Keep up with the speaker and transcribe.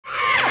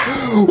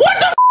What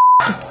the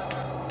f?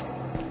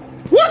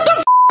 What the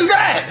f is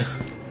that?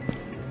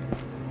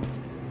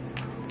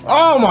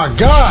 Oh my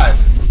god.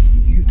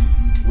 You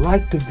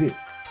like the vid?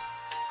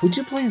 Would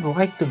you please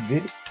like the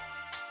video?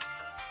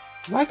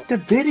 Like the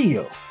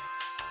video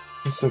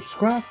and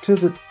subscribe to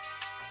the.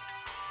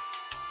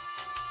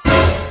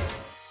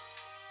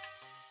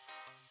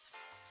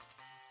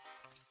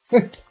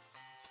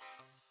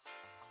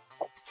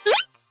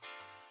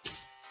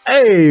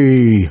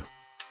 Hey,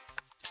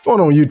 what's going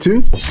on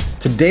YouTube?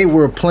 Today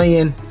we're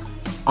playing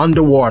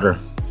underwater.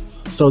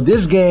 So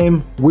this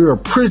game, we're a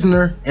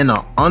prisoner in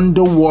an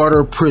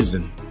underwater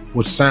prison,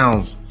 which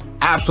sounds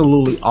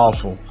absolutely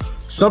awful.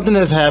 Something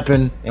has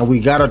happened and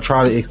we gotta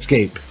try to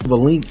escape. The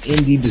link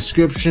in the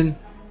description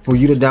for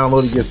you to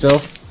download it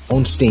yourself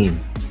on Steam.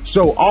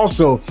 So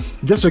also,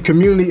 just a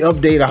community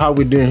update of how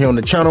we're doing here on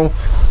the channel.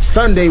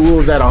 Sunday we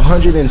was at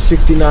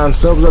 169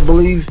 subs, I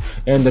believe,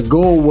 and the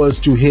goal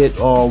was to hit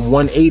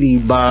 180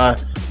 by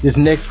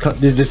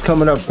this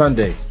coming up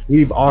Sunday.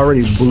 We've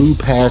already blew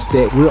past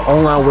that. We're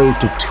on our way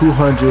to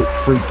 200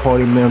 free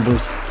party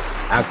members.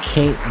 I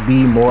can't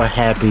be more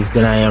happy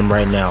than I am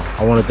right now.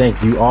 I want to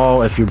thank you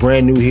all. If you're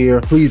brand new here,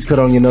 please cut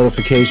on your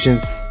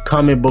notifications,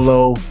 comment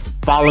below,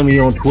 follow me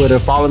on Twitter,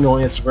 follow me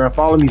on Instagram,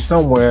 follow me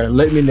somewhere.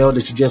 Let me know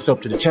that you just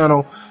up to the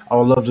channel. I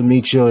would love to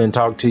meet you and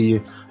talk to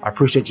you. I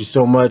appreciate you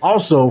so much.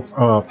 Also,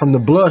 from the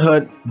Blood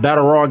Hunt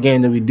Battle Royale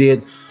game that we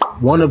did,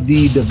 one of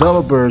the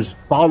developers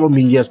followed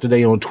me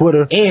yesterday on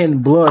Twitter,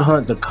 and Blood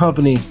Hunt, the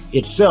company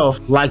itself,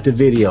 liked the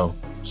video.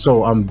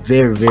 So I'm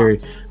very, very,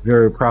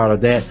 very proud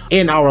of that.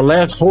 In our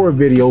last horror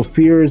video,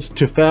 Fears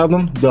to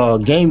Fathom, the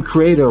game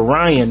creator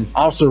Ryan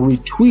also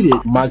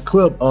retweeted my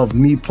clip of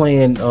me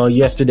playing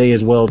yesterday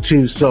as well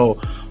too. So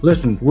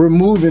listen, we're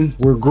moving,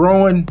 we're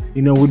growing,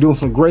 you know, we're doing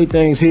some great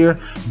things here,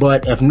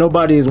 but if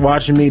nobody is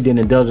watching me, then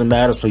it doesn't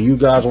matter. So you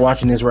guys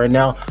watching this right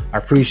now, I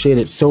appreciate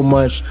it so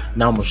much.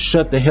 Now I'm gonna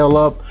shut the hell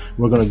up.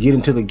 We're gonna get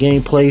into the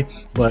gameplay,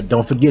 but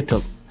don't forget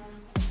to...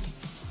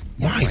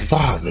 My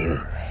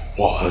father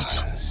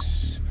was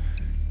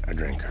a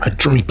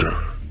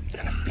drinker,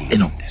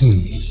 and a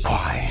fiend.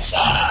 Why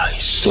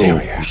so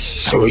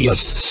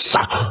serious?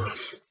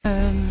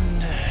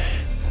 And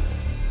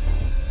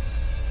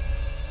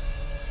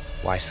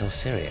why so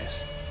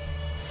serious?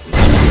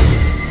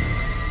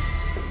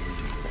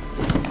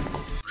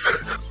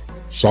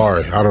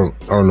 Sorry, I don't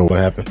know what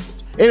happened.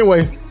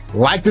 Anyway,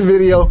 like the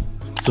video,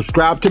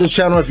 subscribe to the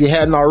channel if you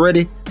hadn't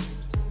already,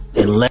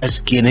 and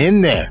let's get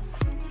in there.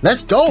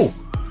 Let's go.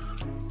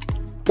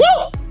 Woo!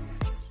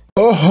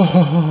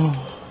 Oh,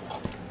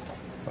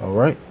 all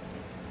right.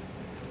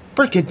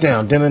 Break it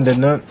down.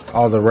 Dun.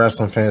 All the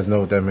wrestling fans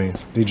know what that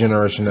means.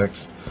 Degeneration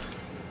X.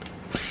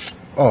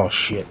 Oh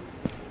shit.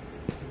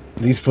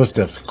 These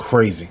footsteps are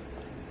crazy.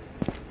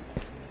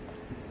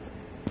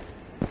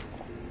 What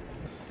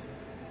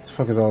the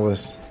fuck is all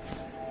this?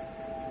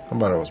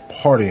 Somebody was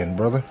partying,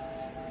 brother.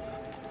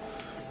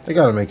 They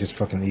gotta make this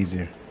fucking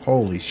easier.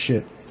 Holy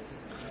shit.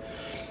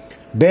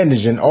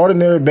 Bandage, an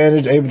ordinary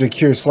bandage able to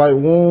cure slight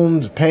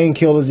wounds,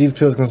 painkillers. These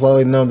pills can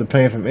slowly numb the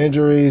pain from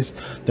injuries.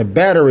 The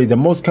battery, the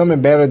most common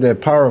battery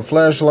that power a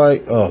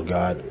flashlight. Oh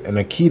god, and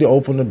a key to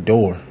open the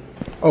door.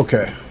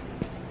 Okay,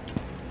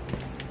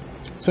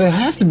 so it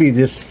has to be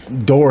this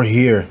door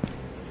here.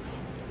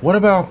 What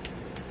about?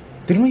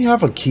 Didn't we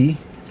have a key?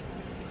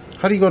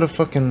 How do you go to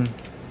fucking?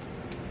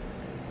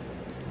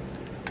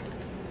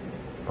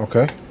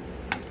 Okay.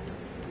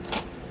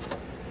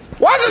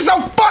 Why is it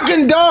so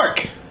fucking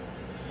dark?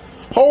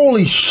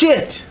 Holy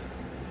shit!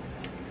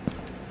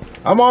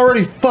 I'm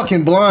already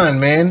fucking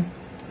blind, man.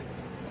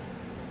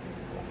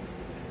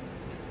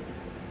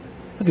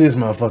 Look at this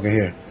motherfucker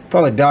here.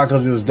 Probably died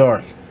because it was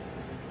dark.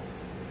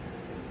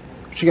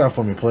 What you got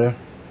for me, player?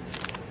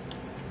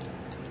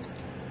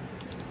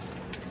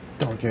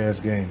 Dark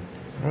ass game.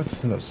 What's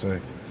this note say?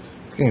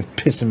 This game's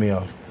pissing me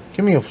off.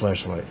 Give me a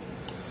flashlight.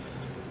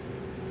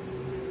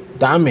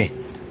 Dame.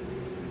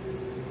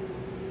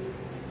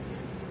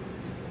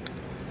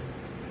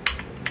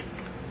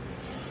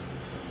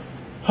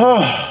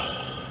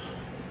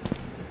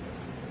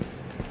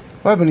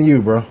 What happened to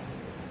you, bro?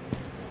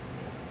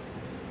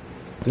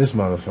 This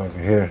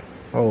motherfucker here.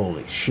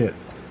 Holy shit.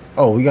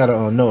 Oh, we got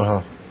a note,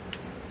 huh?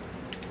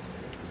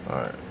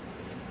 Alright.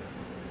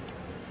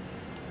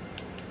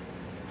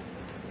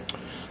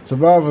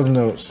 Survivor's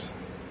notes.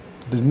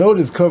 The note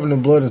is covered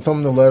in blood and some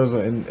of the letters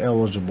are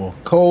ineligible.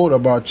 Code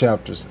about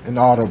chapters.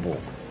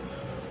 Inaudible.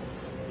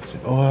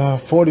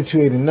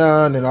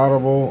 4289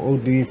 inaudible.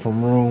 OD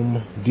from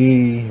room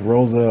D.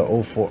 Rosa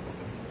 04.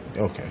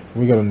 Okay,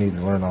 we're gonna need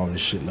to learn all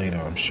this shit later,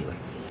 I'm sure.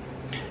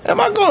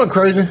 Am I going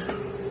crazy?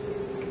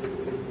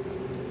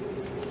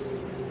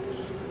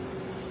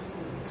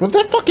 Was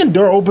that fucking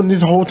door open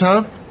this whole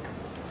time?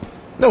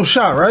 No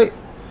shot, right?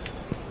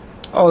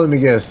 Oh, let me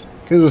guess.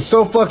 It was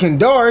so fucking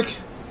dark.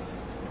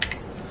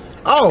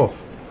 Oh,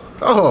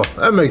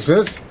 that makes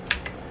sense.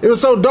 It was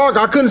so dark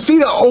I couldn't see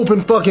the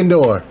open fucking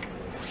door.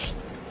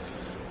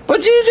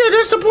 But GJ,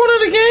 that's the point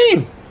of the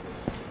game.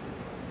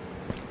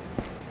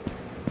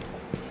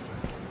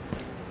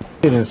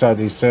 Get inside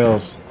these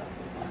cells.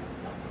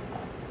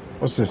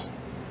 What's this?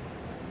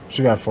 What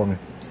you got for me?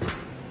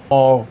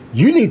 Oh,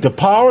 you need to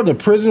power the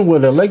prison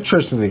with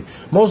electricity.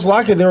 Most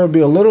likely there will be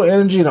a little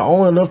energy and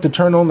only enough to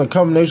turn on the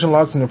combination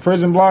locks in the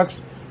prison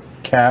blocks.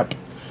 Cap.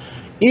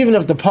 Even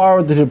if you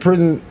power the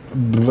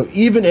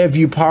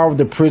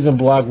prison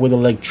block with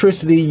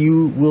electricity,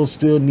 you will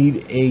still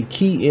need a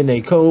key and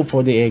a code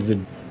for the exit.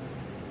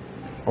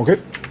 Okay.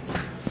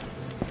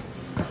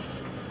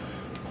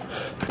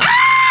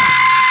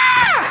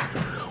 Ah!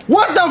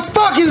 What the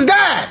fuck is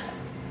that?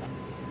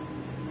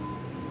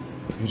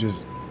 You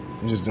just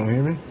don't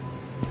hear me?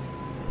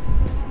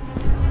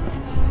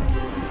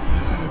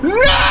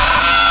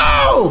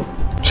 No!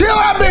 Chill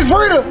out, Big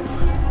Frida!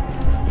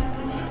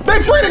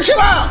 Big Frida, chill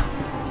out!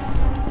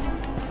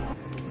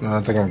 No,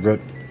 I think I'm good.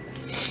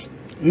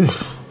 Ew.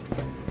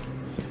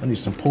 I need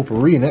some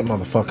potpourri in that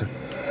motherfucker.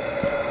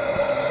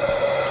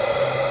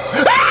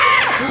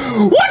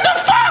 Ah! What the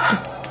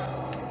fuck?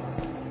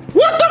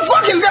 What the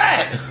fuck is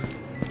that?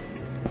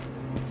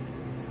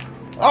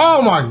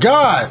 Oh my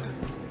god!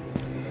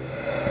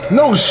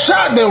 No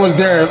shot that was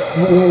there.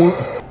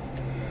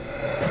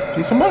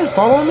 Did somebody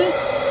follow me?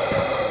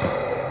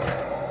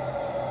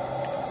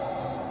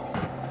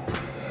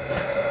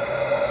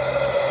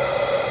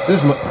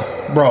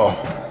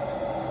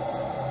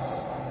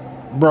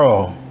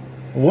 Bro,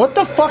 what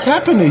the fuck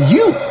happened to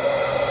you?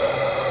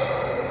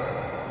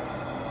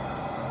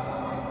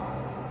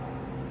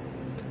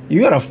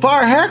 You got a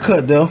fire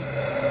haircut though.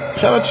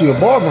 Shout out to your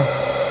barber.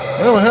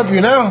 That'll help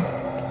you now.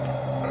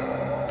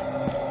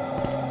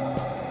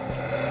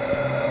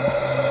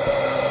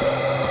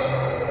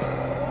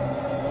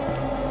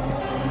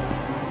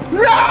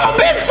 No,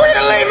 Big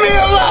Frida, leave me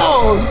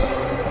alone.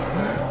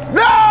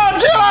 No,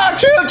 chill out,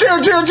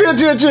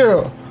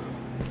 chill.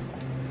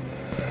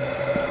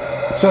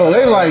 So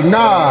they like,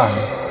 nah.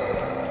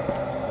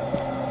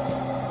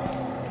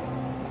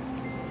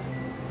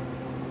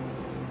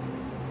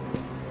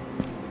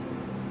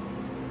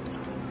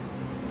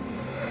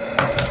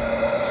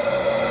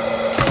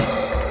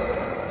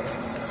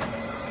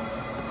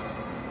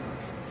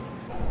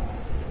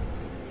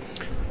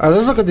 All right,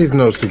 let's look at these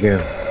notes again.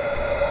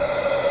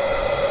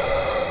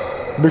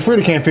 Big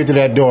Frida can't fit through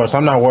that door, so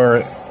I'm not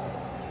worried.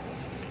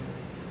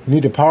 You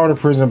need to power the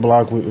prison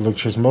block with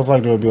electricity. Most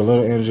likely there will be a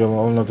little energy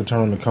only enough to turn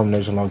on the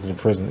combination lock to the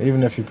prison.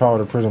 Even if you power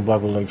the prison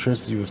block with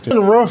electricity, you will still...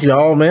 It's been rough,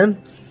 y'all, man.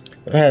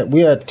 We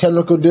had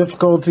technical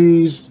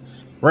difficulties.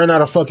 Ran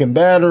out of fucking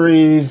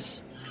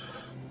batteries.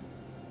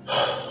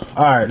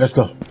 Alright, let's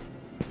go.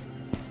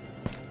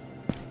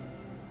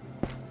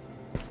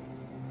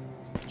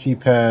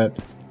 Keypad.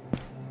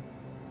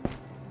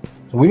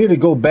 So we need to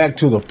go back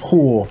to the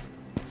pool.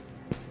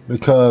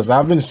 Because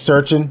I've been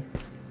searching.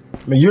 I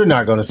mean, you're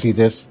not going to see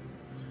this.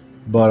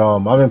 But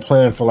I've been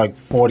playing for like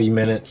 40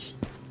 minutes,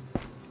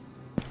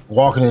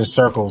 walking in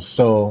circles,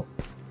 so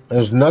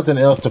there's nothing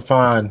else to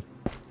find.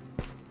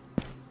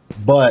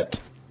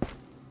 But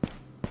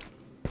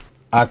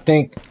I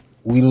think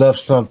we left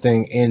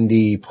something in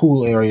the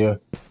pool area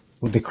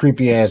with the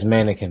creepy ass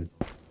mannequin.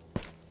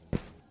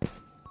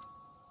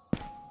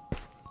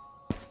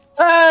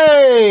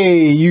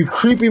 Hey, you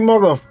creepy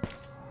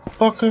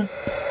motherfucker.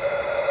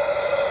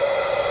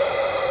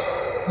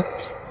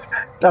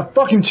 That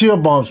fucking chill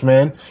bumps,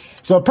 man.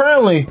 So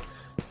apparently,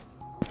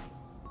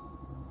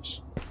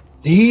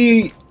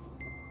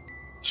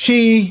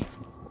 she,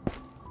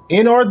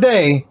 in or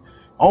they,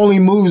 only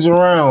moves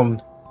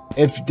around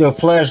if the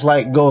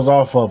flashlight goes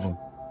off of them.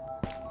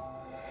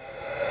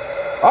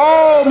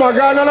 Oh my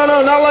god, no,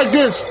 not like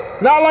this.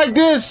 Not like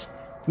this.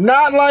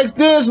 Not like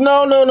this.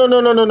 No.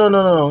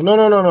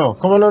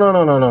 Come on,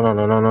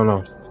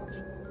 no.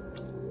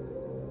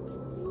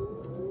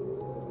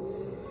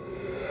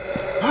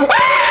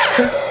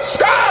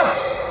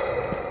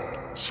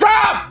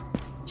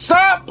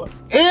 Stop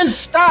and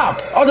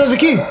stop. Oh, there's a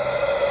key.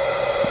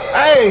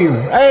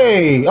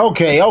 Hey,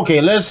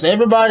 okay. Let's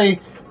everybody,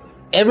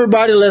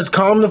 let's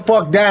calm the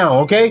fuck down,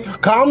 okay?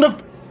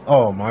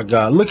 Oh my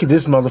god, look at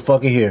this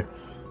motherfucker here.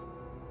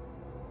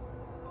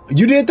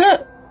 You did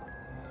that?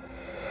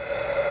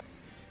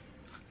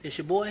 This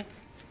your boy?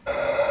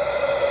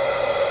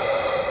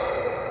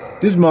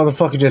 This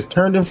motherfucker just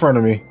turned in front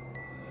of me.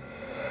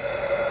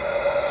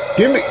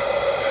 Give me.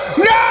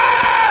 No!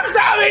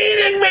 Stop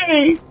eating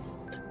me!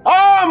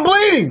 Oh, I'm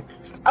bleeding!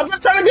 I'm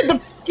just trying to get the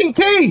fucking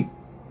key!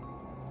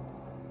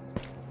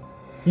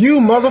 You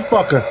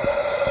motherfucker.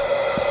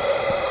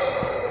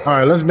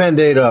 Alright, let's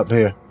band-aid up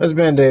here. Let's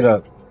band-aid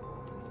up.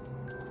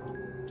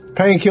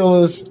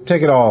 Painkillers,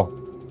 take it all.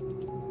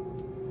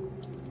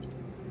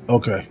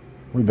 Okay,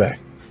 we back.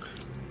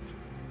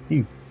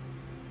 You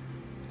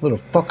little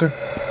fucker.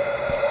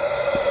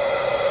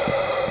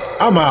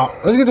 I'm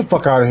out. Let's get the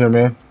fuck out of here,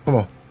 man. Come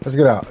on. Let's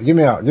get out. Get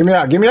me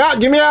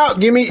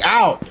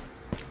out.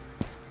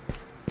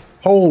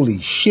 Holy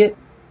shit.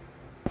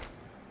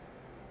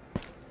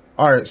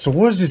 Alright, so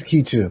where's this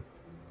key to?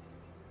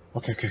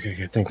 Okay.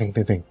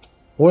 Think.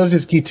 Where's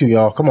this key to,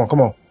 y'all? Come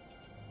on.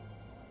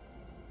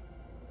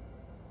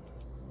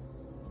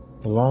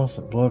 The loss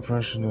of blood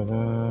pressure.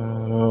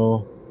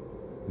 No.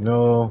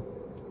 No.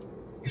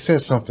 He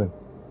said something.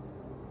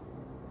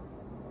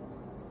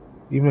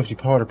 Even if you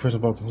power the prison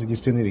button, you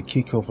still need a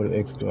key code for the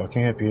exit door. I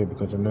can't help you here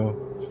because I know.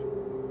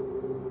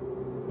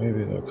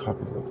 Maybe the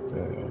copies of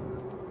the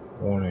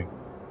warning.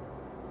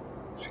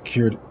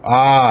 Secured.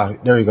 Ah,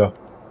 there we go.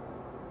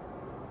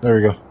 There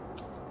we go.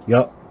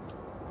 Yup.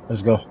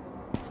 Let's go.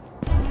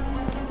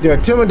 The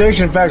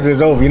intimidation factor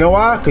is over. You know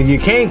why? Because you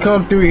can't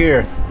come through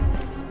here.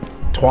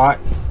 Twat.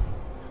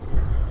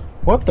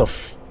 What the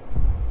f...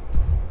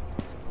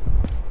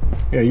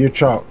 Yeah, you're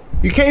chalk.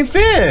 You can't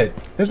fit.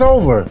 It's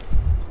over.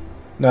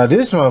 Now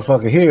this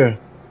motherfucker here,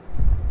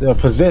 the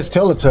possessed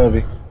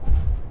Teletubby.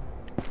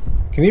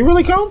 Can he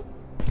really come?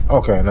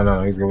 Okay,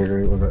 no, he's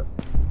good with it.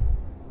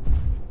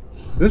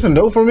 This a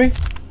note for me?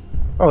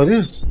 Oh, it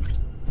is.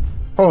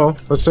 Hold on,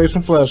 let's save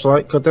some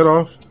flashlight. Cut that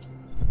off.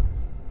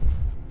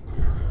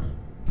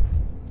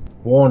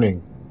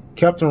 Warning.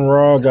 Captain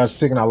Raw got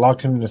sick and I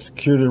locked him in the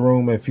security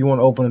room. If you want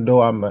to open the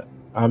door, I'm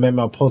at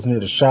my post near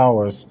the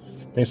showers.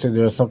 They said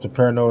there's something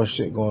paranormal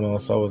shit going on,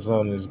 so I was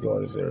on this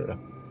guard's area.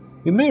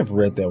 You may have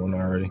read that one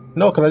already.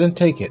 No, because I didn't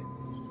take it.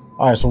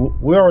 Alright, so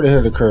we already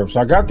hit the curb. So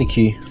I got the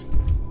key.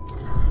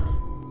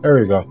 There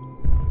we go.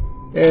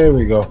 There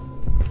we go.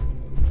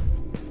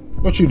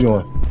 What you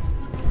doing?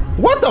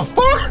 What the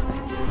fuck?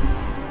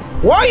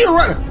 Why are you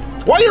running?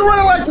 Why are you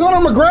running like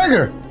Conor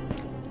McGregor?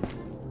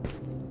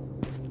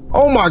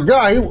 Oh my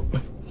god.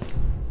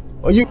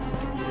 Are you...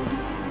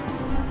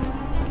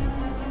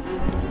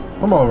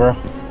 Come on, bro.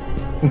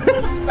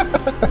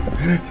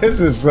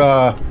 This is,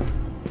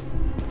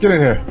 get in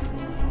here.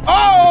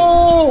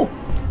 Oh!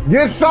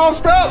 Get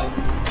sauced up!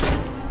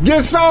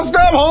 Get sauced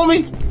up,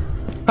 homie!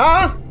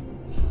 Huh?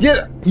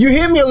 You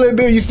hit me a little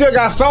bit, you still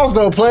got sauce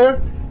though,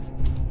 player.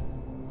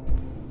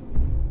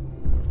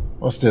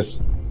 What's this?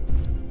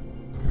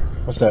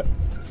 What's that?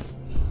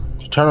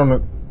 Turn on the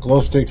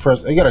glow stick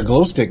press. You got a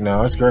glow stick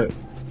now, that's great.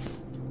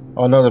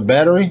 Oh, another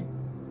battery?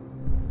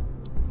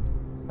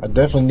 I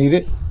definitely need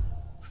it.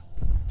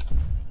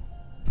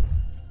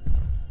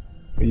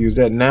 I use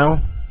that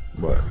now,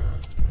 but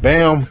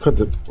bam, cut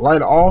the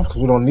light off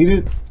because we don't need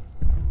it.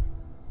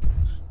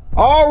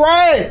 All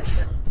right.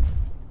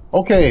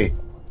 Okay,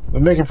 we're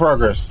making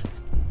progress.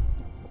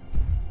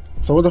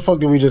 So what the fuck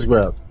did we just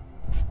grab?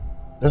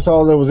 That's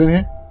all that was in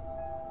here?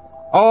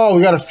 Oh,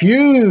 we got a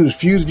fuse.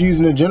 Fuse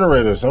using the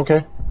generators.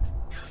 Okay.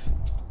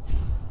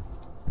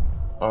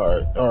 All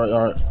right.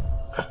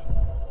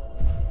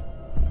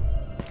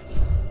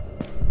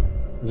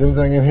 Is there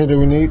anything in here that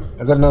we need?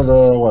 Is that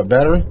another, what,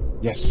 battery?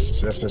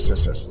 Yes. It's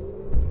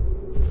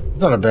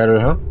not a battery,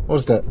 huh?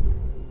 What's that?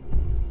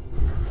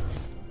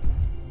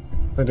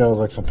 I think that was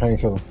like some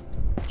painkiller.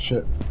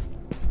 Shit.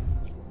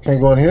 Can't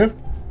go in here?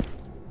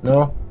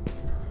 No?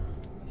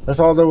 That's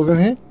all that was in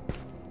here?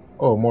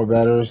 Oh, more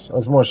batteries.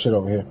 There's more shit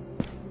over here.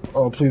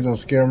 Oh, please don't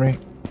scare me.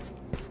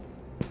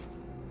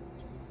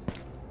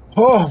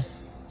 Oh,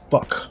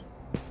 fuck.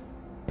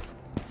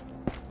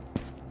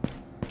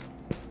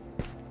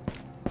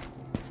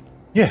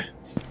 Yeah.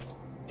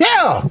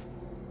 Yeah!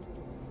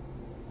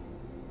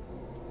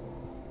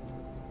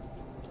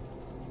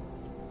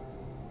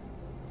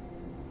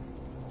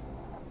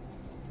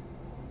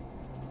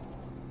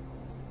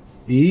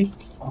 E?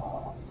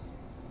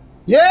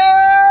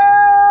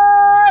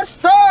 Yes,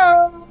 sir!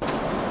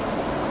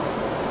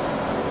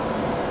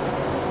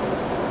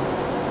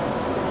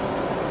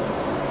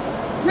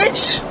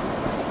 Bitch!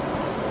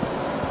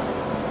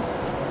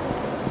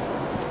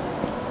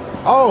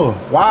 Oh,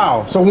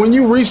 wow. So when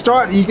you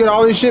restart, you get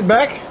all this shit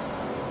back?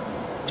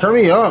 Turn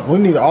me up. We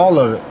need all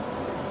of it.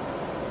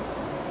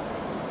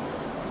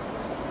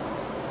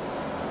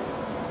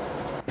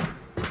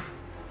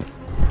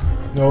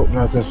 Nope,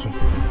 not this one.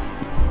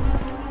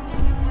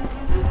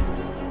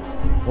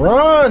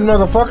 Run,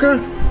 motherfucker!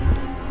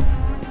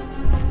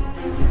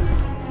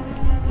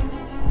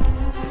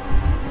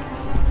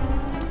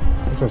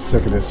 I'm so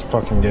sick of this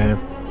fucking game.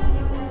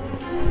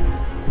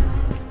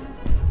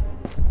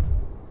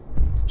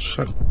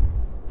 Shut up.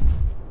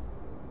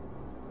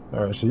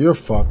 Alright, so you're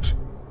fucked.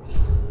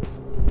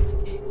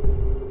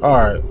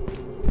 Alright.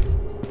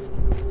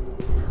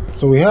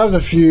 So we have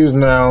the fuse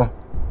now.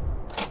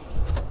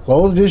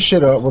 Close this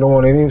shit up. We don't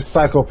want any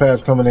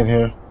psychopaths coming in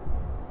here.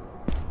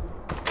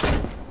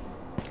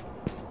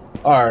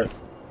 Alright.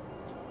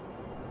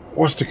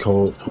 What's the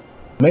code?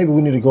 Maybe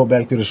we need to go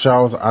back through the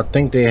showers. I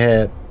think they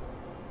had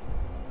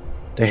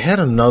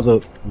another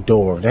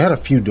door. They had a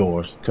few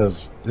doors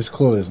because this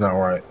clearly is not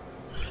right.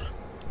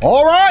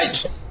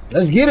 Alright!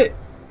 Let's get it!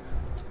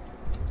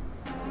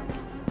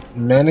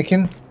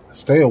 Mannequin,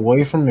 stay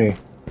away from me.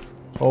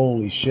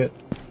 Holy shit.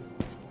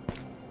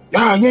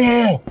 Ah,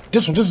 yeah.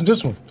 This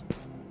one.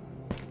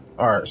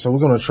 Alright, so we're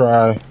gonna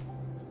try.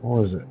 What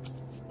was it?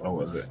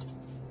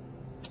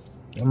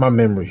 My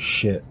memory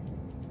shit.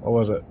 What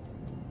was it?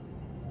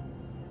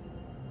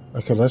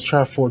 Okay, let's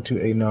try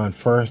 4289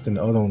 first, and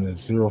the other one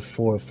is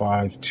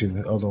 0452.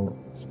 The other one.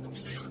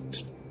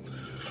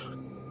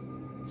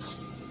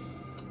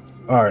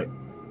 Alright.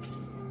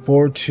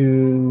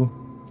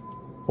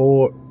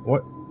 424.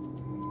 What?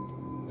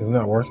 Is it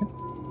not working?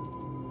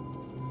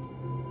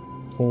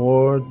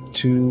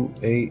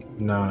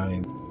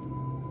 4289.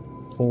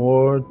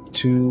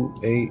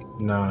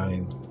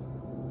 4289.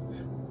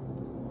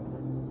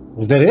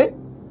 Was that it?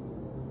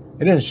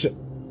 It didn't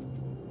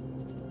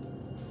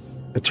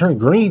it turned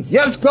green.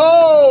 Let's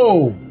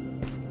go!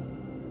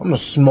 I'm the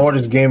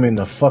smartest gamer in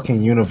the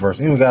fucking universe.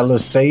 Even got a little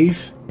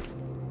save.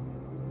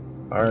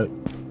 Alright.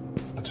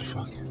 What the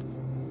fuck?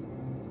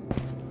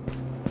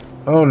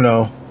 Oh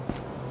no.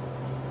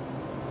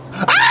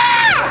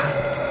 Ah!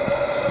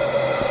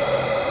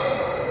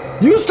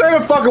 You stay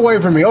the fuck away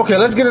from me. Okay,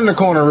 let's get in the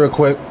corner real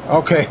quick.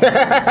 Okay.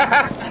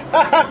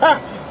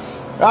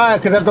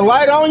 Alright, because if the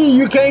light on you,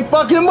 you can't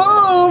fucking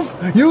move.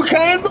 You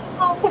can't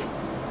move.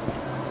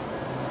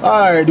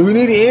 Alright, do we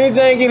need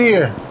anything in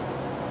here?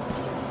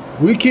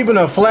 We keeping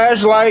a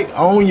flashlight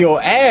on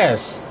your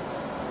ass.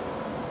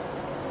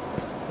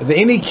 Is there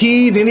any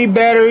keys, any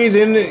batteries,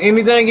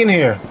 anything in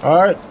here?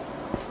 Alright.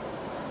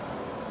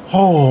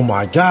 Oh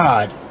my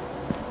god.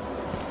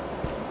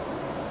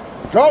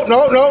 No,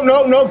 no, no,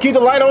 no, no. Keep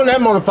the light on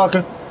that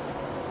motherfucker.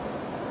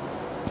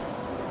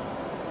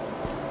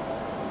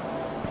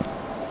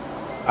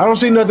 I don't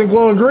see nothing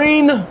glowing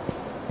green.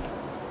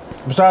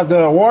 Besides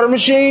the water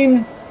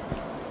machine.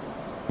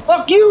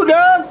 Fuck you,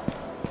 Doug.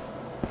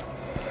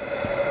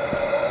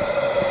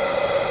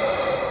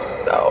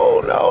 No,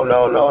 no,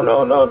 no, no,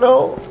 no, no,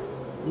 no.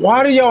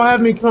 Why do y'all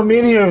have me come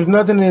in here if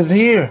nothing is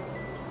here?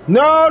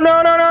 No,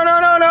 no, no, no, no,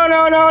 no, no,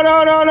 no, no,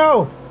 no, no,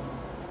 no.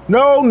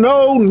 No,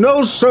 no,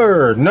 no,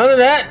 sir. None of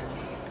that.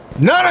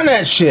 None of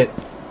that shit.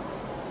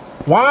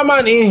 Why am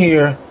I in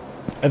here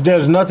if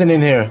there's nothing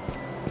in here?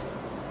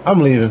 I'm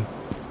leaving.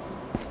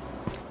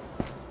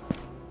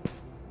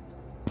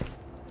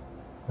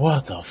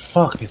 What the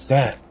fuck is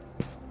that?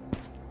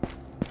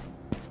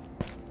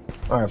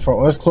 Alright,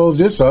 folks, let's close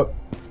this up.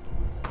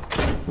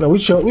 No, we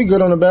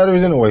good on the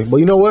batteries anyway. But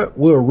you know what?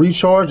 We'll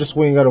recharge just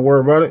so we ain't got to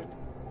worry about it.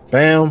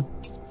 Bam.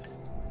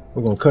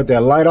 We're going to cut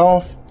that light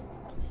off.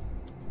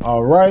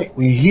 Alright,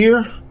 we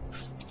here.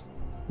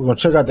 We're going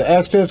to check out the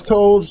access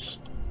codes.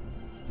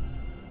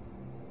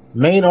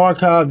 Main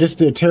archive. This is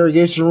the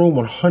interrogation room.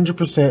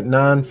 100%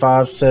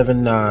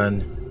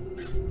 9579.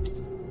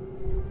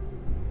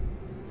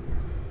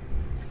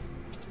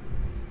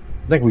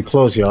 I think we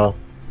close, y'all.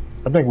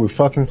 I think we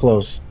fucking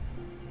close.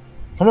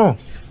 Come on,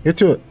 get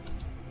to it.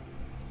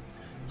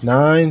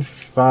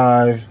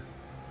 95.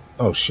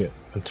 Oh shit,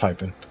 I'm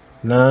typing.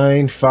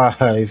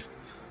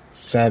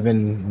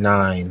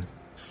 9579.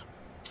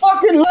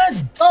 Fucking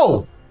let's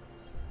go.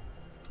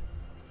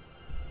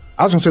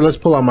 I was gonna say let's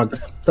pull out my. I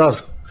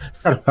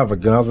don't have a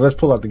gun. Let's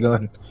pull out the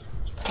gun.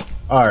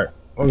 All right,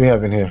 what do we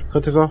have in here?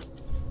 Cut this off.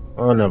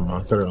 Oh, never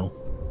mind. Cut it on.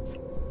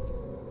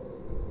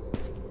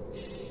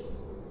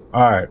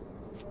 All right.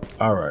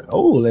 All right.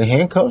 Oh, the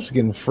handcuffs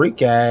getting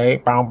freaky.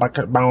 Bow, bow,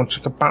 bow,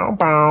 chicka, bow,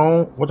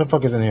 bow. What the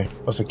fuck is in here?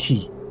 What's a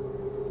key?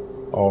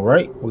 All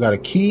right. We got a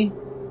key.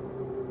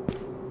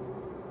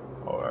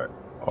 All right.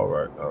 All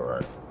right. All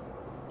right.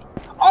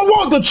 I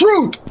want the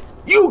truth.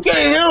 You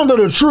can't handle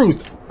the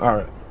truth. All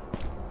right.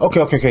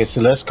 Okay. Okay. Okay.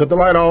 So let's cut the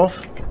light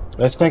off.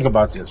 Let's think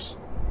about this.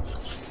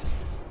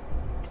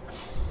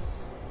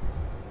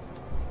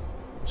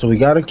 So we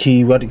got a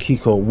key. We got the key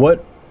code.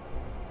 What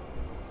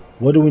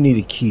do we need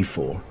a key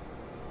for?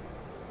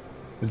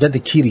 Is that the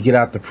key to get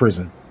out the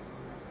prison?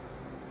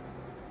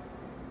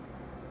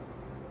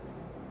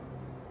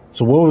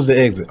 So what was the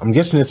exit? I'm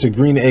guessing it's the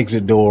green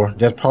exit door.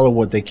 That's probably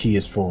what the key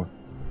is for.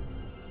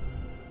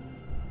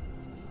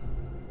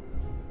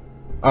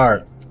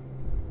 Alright.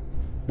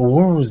 But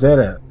where was that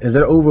at? Is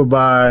that over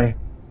by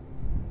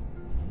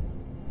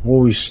where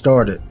we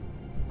started?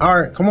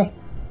 Alright, come on.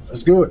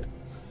 Let's do it.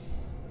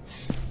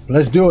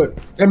 Let's do it.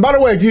 And by the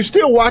way, if you're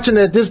still watching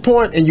at this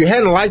point and you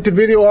hadn't liked the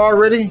video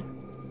already,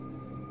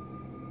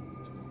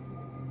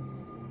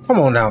 come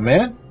on now,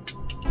 man.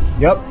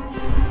 Yep.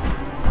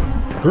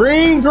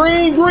 Green,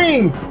 green,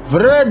 green.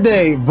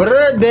 Verde,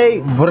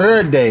 verde,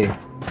 verde.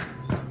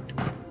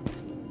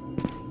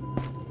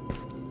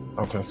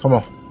 Okay, come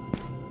on.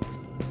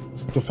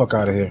 Let's get the fuck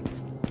out of here.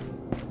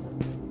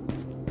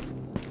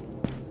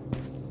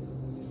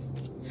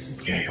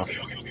 Okay, okay, okay,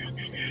 okay, okay,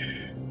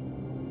 okay.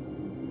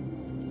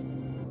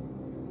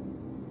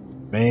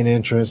 Main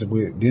entrance.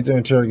 We did the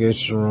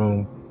interrogation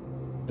room.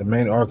 The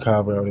main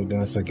archive we already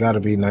done, so it gotta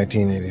be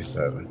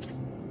 1987.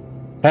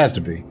 Has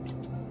to be.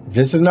 If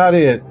this is not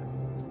it,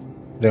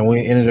 then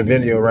we ended the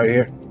video right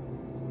here.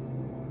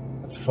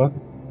 What the fuck?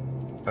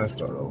 Let's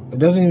start over. It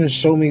doesn't even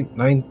show me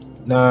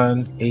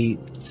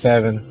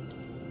 9987.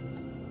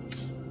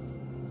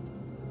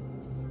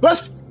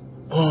 Let's.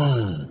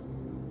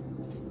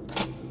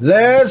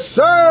 Let's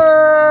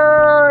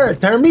sir.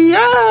 Turn me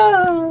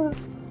up.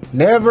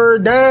 Never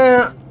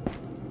down.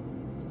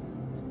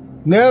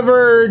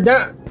 Never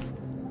down.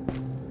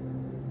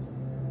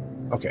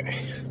 Okay.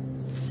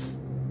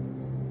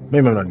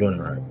 Maybe I'm not doing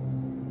it right.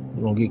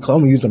 We're gonna get close.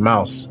 I'm gonna use the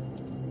mouse.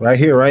 Right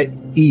here, right?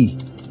 E.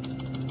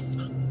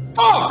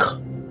 Fuck!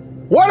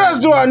 What else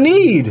do I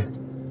need?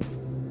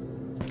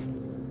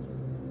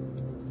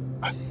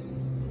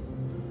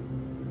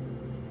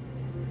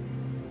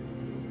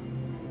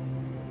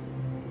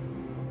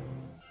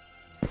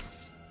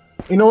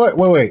 You know what?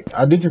 Wait.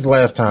 I did this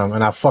last time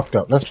and I fucked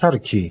up. Let's try the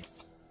key.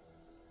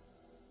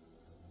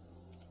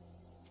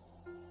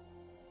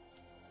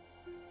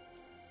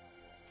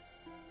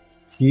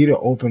 Key to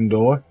open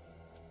door.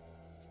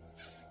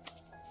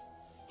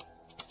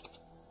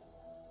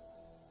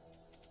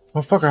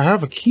 Oh fuck, I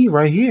have a key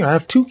right here. I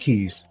have 2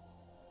 keys.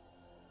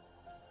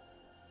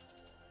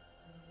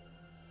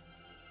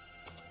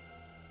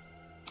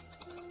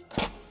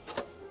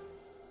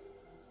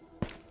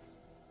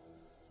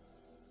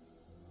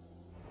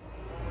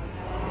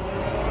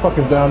 Fuck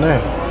is down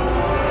there?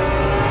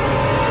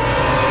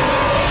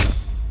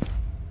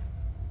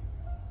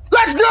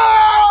 Let's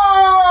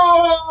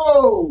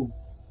go!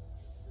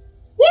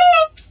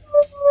 Woo!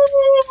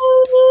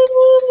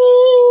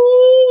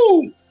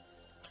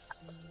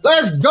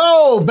 Let's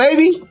go,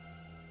 baby!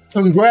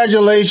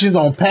 Congratulations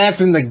on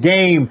passing the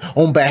game.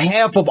 On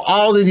behalf of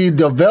all of the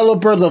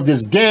developers of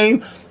this game,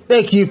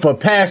 thank you for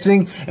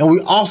passing, and we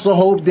also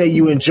hope that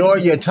you enjoy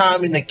your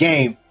time in the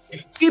game.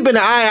 Keep an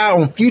eye out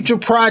on future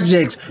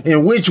projects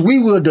in which we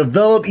will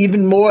develop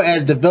even more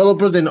as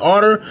developers in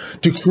order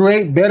to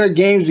create better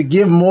games to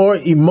give more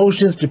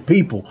emotions to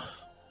people.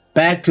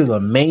 Back to the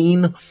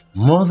main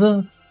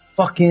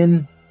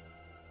motherfucking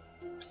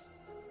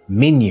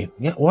menu.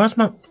 Yeah, where's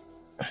my...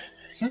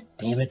 God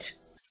damn it.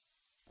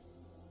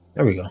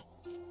 There we go.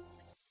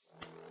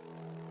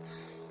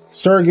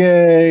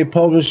 Sergey,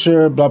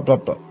 publisher, blah, blah,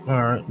 blah.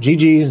 All right.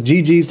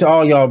 GG's to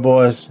all y'all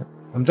boys.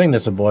 I'm thinking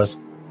that's a boys.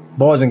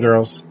 Boys and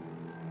girls.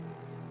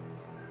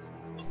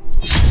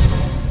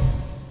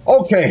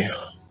 Okay.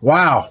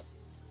 Wow.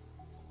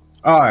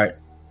 All right.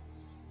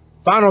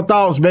 Final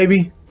thoughts,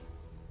 baby.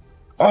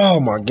 Oh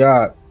my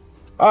God.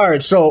 All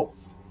right. So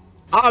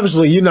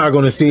obviously you're not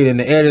going to see it in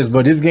the edits,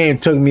 but this game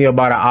took me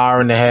about an hour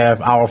and a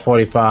half, hour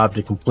 45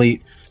 to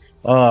complete.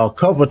 A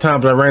couple of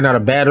times I ran out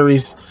of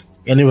batteries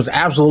and there was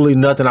absolutely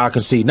nothing I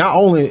could see. Not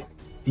only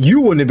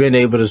you wouldn't have been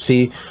able to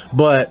see,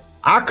 but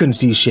I couldn't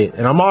see shit,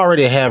 and I'm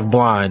already half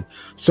blind.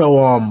 So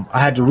I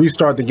had to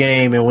restart the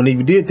game, and when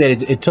you did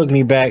that, it took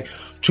me back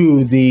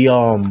to the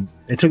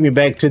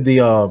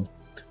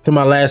to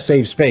my last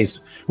save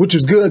space, which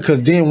was good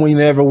because then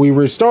whenever we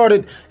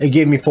restarted, it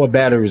gave me 4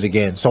 batteries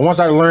again. So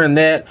once I learned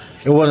that,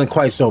 it wasn't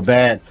quite so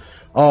bad.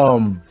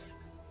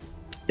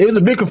 It was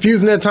a bit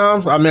confusing at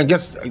times. I mean, I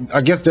guess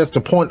that's the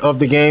point of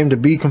the game, to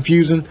be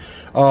confusing.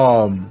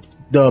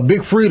 The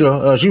big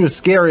Frida, she was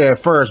scary at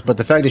first, but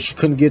the fact that she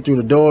couldn't get through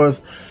the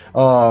doors,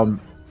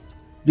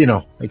 you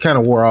know, it kind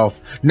of wore off.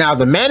 Now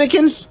the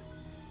mannequins,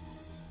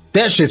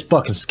 that shit's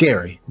fucking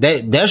scary.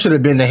 That should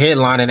have been the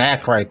headline and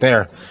act right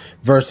there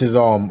versus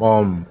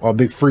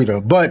big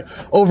Frida. But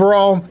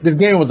overall, this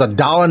game was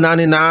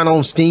 $1.99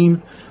 on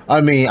Steam.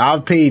 I mean,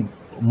 I've paid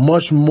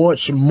much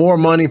more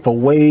money for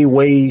way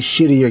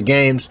shittier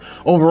games.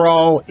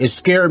 Overall, it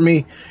scared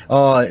me.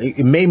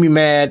 It made me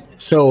mad,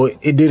 so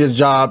it did its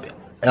job.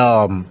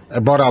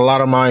 It brought out a lot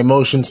of my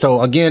emotions.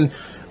 So again,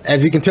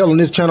 as you can tell on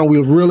this channel,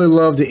 we really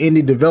love the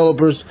indie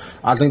developers.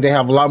 I think they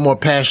have a lot more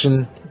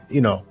passion,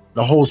 you know,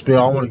 the whole spiel.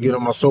 I want to get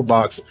on my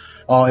soapbox.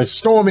 It's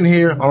storming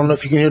here. I don't know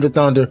if you can hear the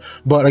thunder,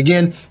 but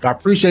again, I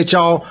appreciate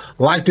y'all.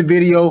 Like the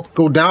video,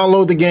 go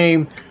download the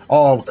game.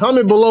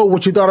 Comment below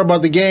what you thought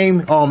about the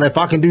game. If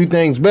I can do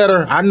things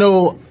better. I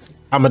know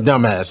I'm a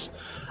dumbass.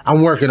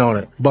 I'm working on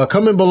it, but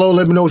comment below.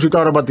 Let me know what you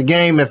thought about the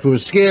game. If it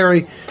was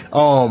scary.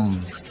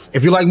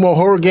 If you like more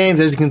horror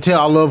games, as you can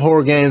tell, I love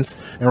horror games.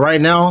 And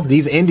right now,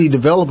 these indie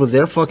developers,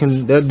 they're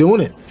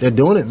doing it. They're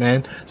doing it,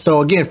 man.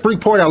 So again,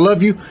 Freakport, I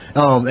love you.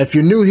 If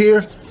you're new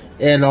here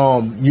and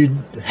you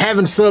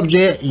haven't subbed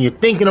yet and you're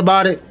thinking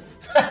about it,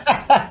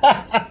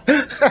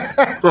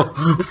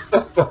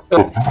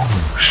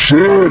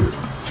 shit.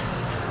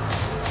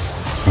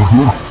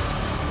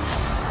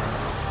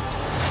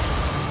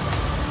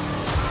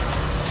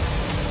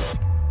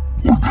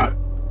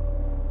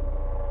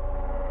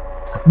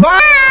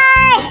 bye.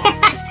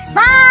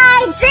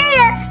 Bye! See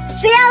ya!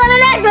 See y'all on the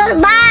next one!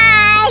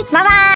 Bye! Bye-bye!